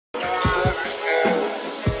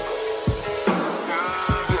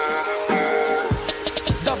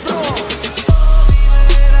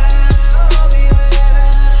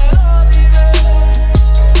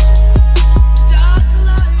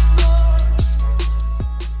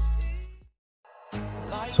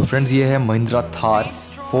Friends ये है Mahindra Thar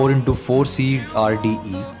 4x4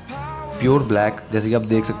 CRDe pure black. जैसे कि आप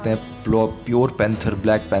देख सकते हैं प्योर पैंथर,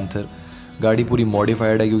 ब्लैक पैंथर। गाड़ी पूरी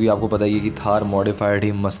मॉडिफाइड है क्योंकि आपको पता ही है कि थार मॉडिफाइड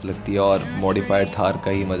ही मस्त लगती है और मॉडिफाइड थार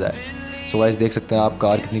का ही मज़ा है। सो गाइस देख सकते हैं आप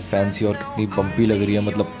कार कितनी फैंसी और कितनी बम्पी लग रही है,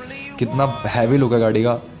 मतलब कितना हैवी लुक है गाड़ी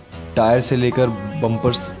का। टायर से लेकर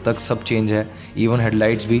बम्पर्स तक सब चेंज है, इवन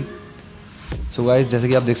हेडलाइट्स भी। सो गाइस जैसे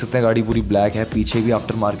कि आप देख सकते हैं गाड़ी पूरी ब्लैक है, पीछे भी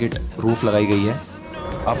आफ्टर मार्केट रूफ लगाई गई है।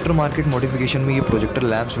 आफ्टर मार्केट मॉडिफिकेशन में ये projector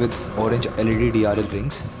lamps with orange LED DRL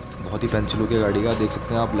rings, बहुत ही फैंसी लुक है गाड़ी का। देख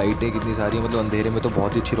सकते हैं आप लाइटें कितनी सारी हैं, मतलब अंधेरे में तो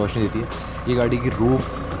बहुत ही अच्छी रोशनी देती है। ये गाड़ी की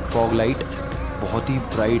रूफ फॉग लाइट बहुत ही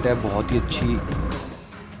ब्राइट है, बहुत ही अच्छी।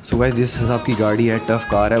 सो गाइस जिस हिसाब की गाड़ी है, टफ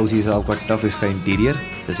कार है, उसी हिसाब का टफ इसका इंटीरियर।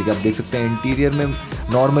 जैसे कि आप देख सकते हैं इंटीरियर में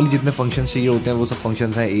नॉर्मली जितने फंक्शंस चाहिए होते हैं वो सब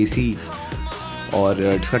फंक्शंस हैं। AC और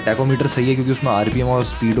इसका टैकोमीटर सही है क्योंकि उसमें RPM और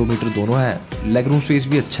स्पीडोमीटर दोनों हैं। लेग रूम स्पेस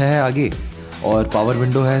भी अच्छा है आगे, और पावर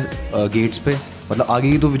विंडो है गेट्स पे, मतलब आगे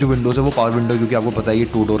की तो जो विंडोज़ है वो पावर विंडो, क्योंकि आपको पता है ये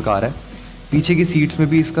 2 डोर कार है। पीछे की सीट्स में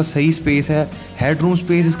भी इसका सही स्पेस है। हेड रूम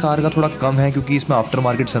स्पेस इस कार का थोड़ा कम है क्योंकि इसमें आफ्टर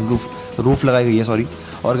मार्केट रूफ लगाई गई है, सॉरी।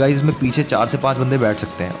 और गाइस इसमें पीछे 4 से 5 बंदे बैठ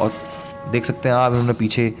सकते हैं। और देख सकते हैं आप इन्होंने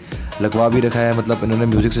पीछे लगवा भी रखा है, मतलब इन्होंने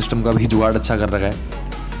म्यूज़िक सिस्टम का भी जुगाड़ अच्छा कर रखा है।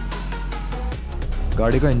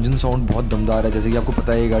 गाड़ी का इंजन साउंड बहुत दमदार है। जैसे कि आपको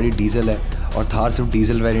पता है ये गाड़ी डीजल है और थार सिर्फ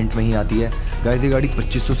डीजल वेरिएंट में ही आती है। गाइस ये गाड़ी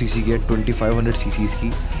 2500 सीसी की है, 2500 सीसीज़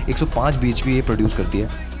की, 105 bhp ये प्रोड्यूस करती है।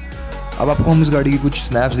 अब आपको हम इस गाड़ी की कुछ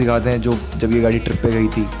स्नैप्स दिखाते हैं जो जब ये गाड़ी ट्रिप पे गई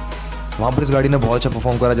थी वहाँ पर इस गाड़ी ने बहुत अच्छा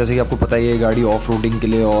परफॉर्म करा। जैसे कि आपको पता है ये गाड़ी ऑफ रोडिंग के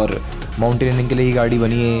लिए और माउंटेनियरिंग के लिए ही गाड़ी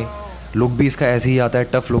बनी है। लुक भी इसका ऐसे ही आता है,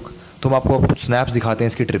 टफ लुक। तो हम आपको कुछ स्नैप्स दिखाते हैं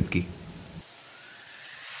इसकी ट्रिप की।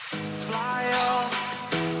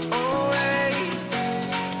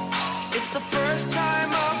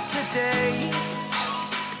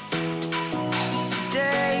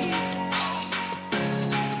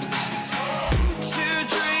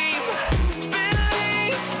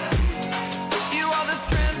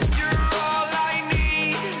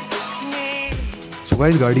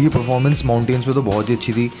 गाइस गाड़ी की परफॉर्मेंस माउंटेन्स पे तो बहुत ही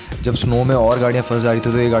अच्छी थी। जब स्नो में और गाड़ियाँ फंस जा रही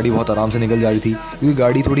थी तो ये गाड़ी बहुत आराम से निकल जा रही थी, क्योंकि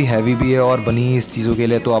गाड़ी थोड़ी हैवी भी है और बनी इस चीज़ों के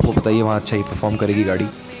लिए, तो आपको पता ही है वहाँ अच्छा ही परफॉर्म करेगी गाड़ी।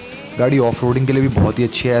 गाड़ी ऑफ रोडिंग के लिए भी बहुत ही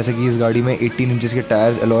अच्छी है। ऐसे कि इस गाड़ी में 18 इंचज़ के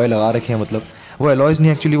टायर्स एलॉय लगा रखे हैं, मतलब वो एलॉयज़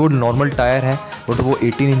नहीं एक्चुअली वो नॉर्मल टायर हैं, बट वो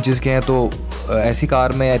 18 इंचज़ के हैं। तो ऐसी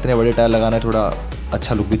कार में इतने बड़े टायर लगाना थोड़ा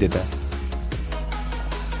अच्छा लुक भी देता है।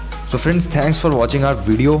 So friends thanks for watching our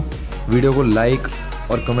video को लाइक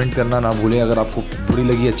और कमेंट करना ना भूलें। अगर आपको बुरी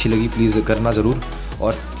लगी अच्छी लगी प्लीज़ करना ज़रूर,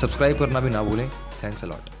 और सब्सक्राइब करना भी ना भूलें। Thanks a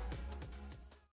lot.